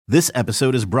This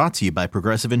episode is brought to you by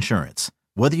Progressive Insurance.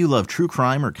 Whether you love true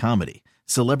crime or comedy,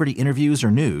 celebrity interviews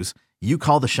or news, you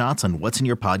call the shots on what's in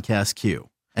your podcast queue.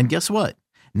 And guess what?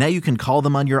 Now you can call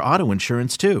them on your auto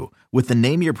insurance too with the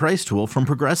Name Your Price tool from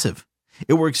Progressive.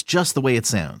 It works just the way it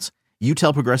sounds. You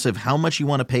tell Progressive how much you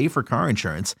want to pay for car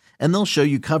insurance, and they'll show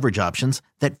you coverage options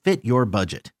that fit your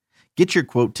budget. Get your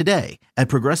quote today at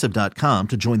Progressive.com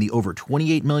to join the over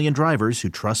 28 million drivers who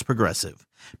trust Progressive.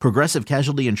 Progressive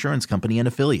Casualty Insurance Company and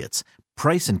Affiliates.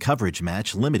 Price and coverage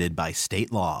match limited by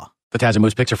state law. The Taz and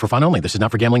Moose picks are for fun only. This is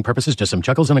not for gambling purposes, just some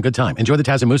chuckles and a good time. Enjoy the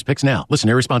Taz and Moose picks now. Listen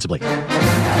irresponsibly.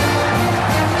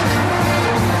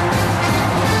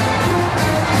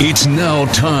 It's now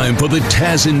time for the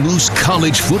Taz and Moose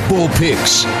college football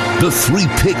picks. The 3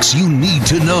 picks you need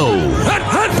to know.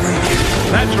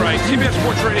 That's right. CBS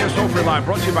Sports Radio Soul-Free Line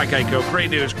brought to you by Geico.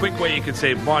 Great news. Quick way you can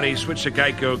save money. Switch to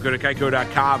Geico. Go to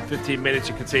geico.com. 15 minutes.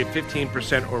 You can save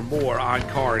 15% or more on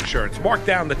car insurance. Mark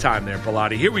down the time there,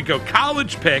 Bilotti. Here we go.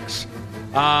 College picks.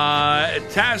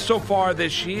 Taz so far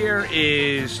this year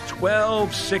is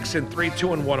 12-6-3,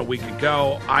 2-1 a week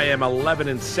ago. I am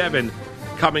 11-7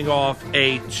 coming off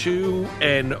a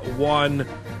 2-1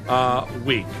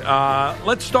 week.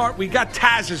 Let's start. We got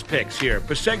Taz's picks here.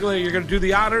 Biseglia, you're going to do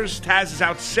the honors. Taz is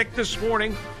out sick this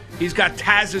morning. He's got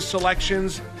Taz's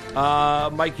selections.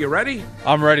 Mike, you ready?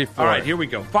 I'm ready for it. All right, here we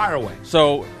go. Fire away.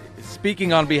 So,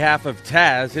 speaking on behalf of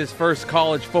Taz, his first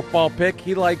college football pick,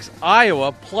 he likes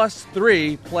Iowa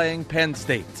 +3 playing Penn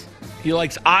State. He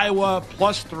likes Iowa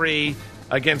 +3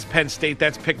 against Penn State.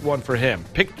 That's pick 1 for him.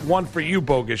 Pick 1 for you,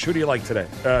 Bogish. Who do you like today,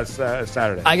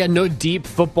 Saturday? I got no deep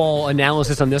football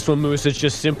analysis on this one, Moose. It's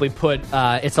just simply put,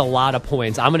 it's a lot of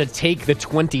points. I'm going to take the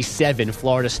 27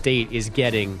 Florida State is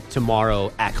getting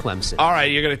tomorrow at Clemson. All right,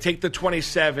 you're going to take the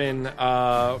 27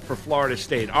 for Florida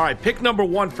State. All right, pick number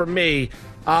 1 for me.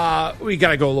 We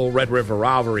got to go a little Red River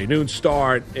rivalry. Noon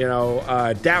start,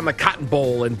 down the Cotton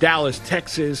Bowl in Dallas,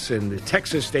 Texas, and the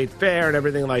Texas State Fair and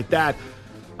everything like that.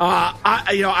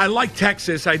 I like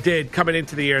Texas. I did coming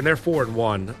into the year, and they're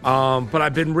 4-1. But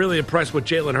I've been really impressed with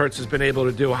Jalen Hurts has been able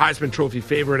to do. Heisman Trophy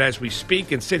favorite as we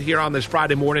speak, and sit here on this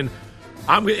Friday morning.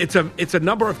 It's a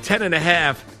number of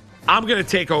 10.5. I'm going to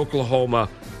take Oklahoma,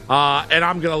 and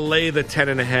I'm going to lay the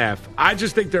 10.5. I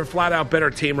just think they're a flat out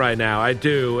better team right now. I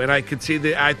do, and I can see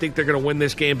that. I think they're going to win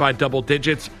this game by double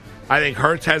digits. I think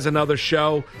Hurts has another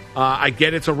show. I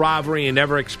get it's a rivalry and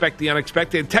never expect the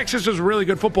unexpected. Texas is a really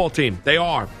good football team. They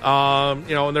are.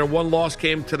 And their one loss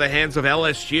came to the hands of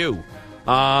LSU.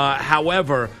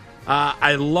 However,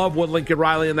 I love what Lincoln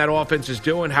Riley and that offense is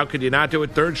doing. How could you not do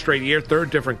it? 3rd straight year, 3rd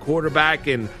different quarterback,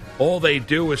 and all they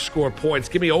do is score points.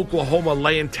 Give me Oklahoma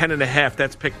laying 10.5.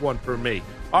 That's pick 1 for me.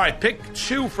 All right, pick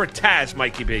 2 for Taz,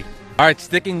 Mikey B. All right,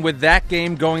 sticking with that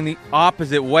game, going the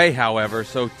opposite way, however.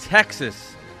 So Texas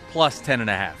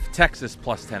 +10.5. Texas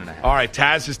 +10.5. All right,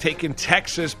 Taz is taking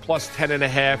Texas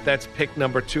 +10.5. That's pick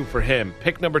number 2 for him.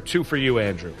 Pick number 2 for you,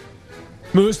 Andrew.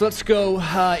 Moose, let's go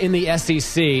in the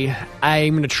SEC.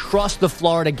 I'm going to trust the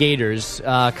Florida Gators.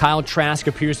 Kyle Trask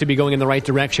appears to be going in the right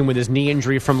direction with his knee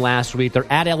injury from last week.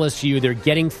 They're at LSU. They're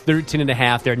getting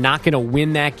 13.5. They're not going to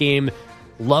win that game.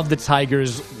 Love the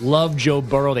Tigers. Love Joe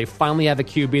Burrow. They finally have a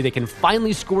QB. They can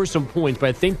finally score some points, but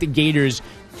I think the Gators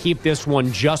keep this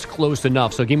one just close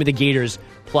enough. So give me the Gators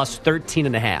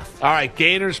 +13.5. All right,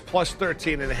 Gators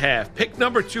 +13.5. Pick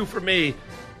number 2 for me.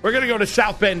 We're going to go to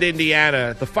South Bend,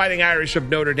 Indiana. The Fighting Irish of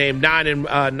Notre Dame,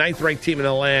 9th-ranked team in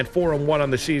the land, 4-1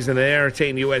 on the season. They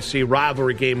entertain USC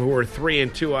rivalry game, who are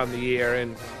 3-2 on the year.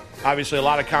 And obviously a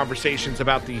lot of conversations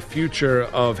about the future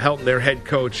of Helton, their head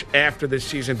coach, after this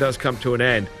season does come to an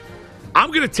end.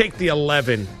 I'm going to take the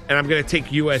 11, and I'm going to take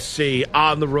USC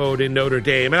on the road in Notre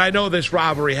Dame. And I know this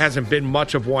rivalry hasn't been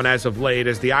much of one as of late,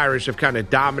 as the Irish have kind of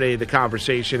dominated the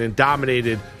conversation and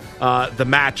dominated the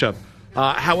matchup.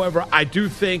 However, I do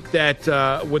think that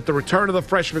with the return of the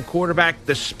freshman quarterback,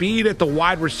 the speed at the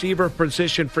wide receiver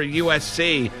position for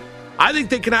USC, I think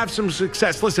they can have some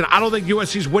success. Listen, I don't think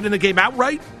USC's winning the game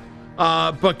outright,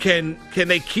 but can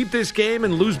they keep this game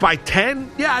and lose by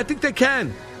 10? Yeah, I think they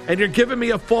can. And you're giving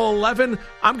me a full 11.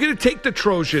 I'm going to take the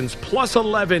Trojans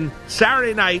 +11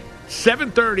 Saturday night,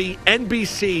 7:30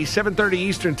 NBC, 7:30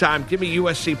 Eastern time. Give me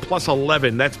USC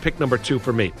 +11. That's pick number 2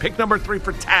 for me. Pick number 3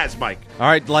 for Taz, Mike. All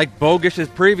right, like Bogish's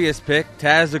previous pick,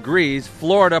 Taz agrees.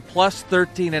 Florida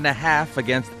 +13.5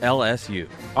 against LSU.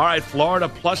 All right, Florida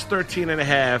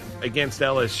 +13.5 against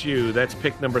LSU. That's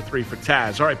pick number 3 for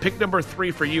Taz. All right, pick number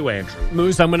 3 for you, Andrew.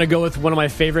 Moose, I'm going to go with one of my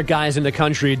favorite guys in the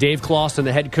country. Dave Clawson,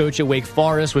 the head coach at Wake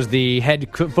Forest, was the head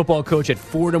football coach at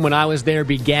Fordham when I was there,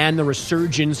 began the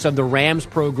resurgence of the Rams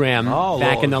program A&M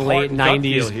back in the late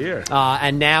 90s. Here.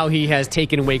 And now he has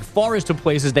taken Wake Forest to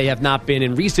places they have not been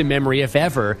in recent memory, if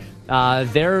ever.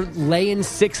 They're laying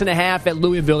 6.5 at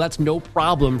Louisville. That's no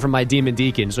problem for my Demon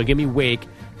Deacons. So give me Wake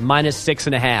minus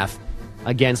 6.5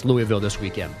 against Louisville this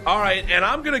weekend. All right, and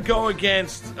I'm going to go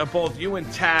against both you and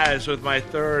Taz with my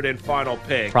third and final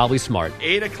pick. Probably smart.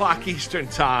 8 o'clock Eastern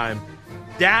time,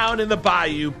 down in the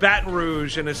Bayou, Baton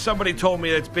Rouge. And as somebody told me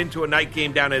that's been to a night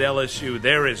game down at LSU,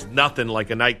 there is nothing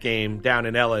like a night game down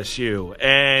in LSU.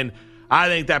 And I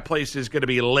think that place is going to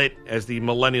be lit, as the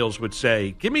millennials would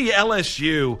say. Give me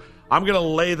LSU. I'm going to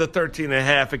lay the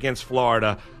 13.5 against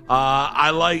Florida.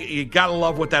 You got to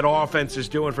love what that offense is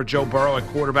doing for Joe Burrow at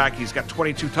quarterback. He's got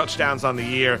 22 touchdowns on the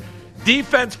year.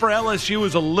 Defense for LSU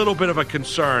is a little bit of a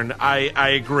concern. I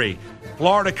agree.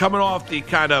 Florida coming off the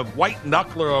kind of white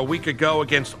knuckler a week ago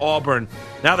against Auburn.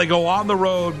 Now they go on the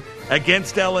road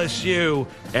against LSU,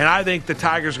 and I think the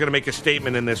Tigers are going to make a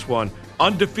statement in this one.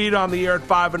 Undefeated on the year at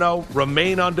 5-0,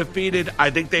 remain undefeated. I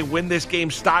think they win this game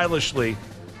stylishly.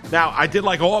 Now, I did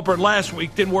like Auburn last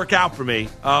week. Didn't work out for me.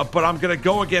 But I'm going to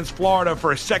go against Florida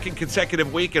for a second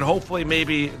consecutive week, and hopefully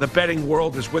maybe the betting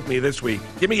world is with me this week.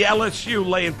 Give me LSU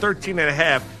laying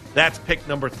 13.5. That's pick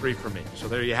number 3 for me. So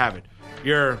there you have it.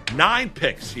 Your 9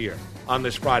 picks here on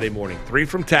this Friday morning. 3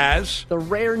 from Taz. The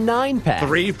rare 9-pack.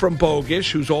 3 from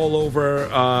Bogish, who's all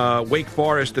over Wake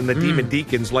Forest and the Demon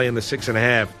Deacons laying the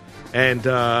 6.5. And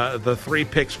the 3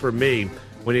 picks for me.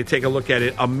 When you take a look at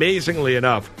it, amazingly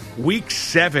enough, Week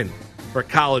 7 for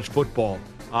college football.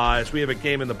 As we have a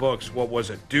game in the books, what was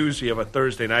a doozy of a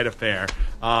Thursday night affair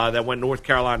that went North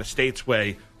Carolina State's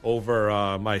way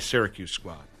over my Syracuse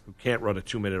squad, who can't run a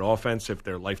 2-minute offense if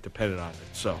their life depended on it.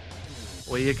 So,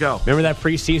 there you go. Remember that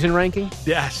preseason ranking?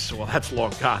 Yes. Well, that's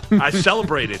long gone. I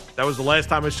celebrated. That was the last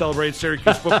time I celebrated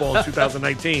Syracuse football in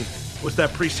 2019. Was that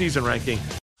preseason ranking?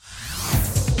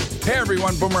 Hey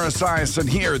everyone, Boomer Esiason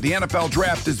here. The NFL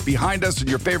Draft is behind us and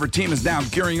your favorite team is now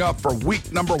gearing up for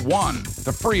week number 1.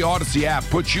 The free Odyssey app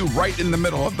puts you right in the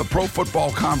middle of the pro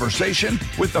football conversation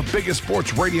with the biggest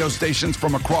sports radio stations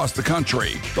from across the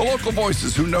country. The local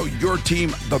voices who know your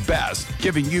team the best,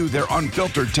 giving you their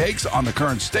unfiltered takes on the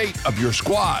current state of your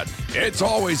squad. It's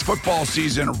always football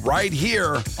season right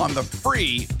here on the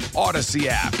free Odyssey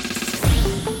app.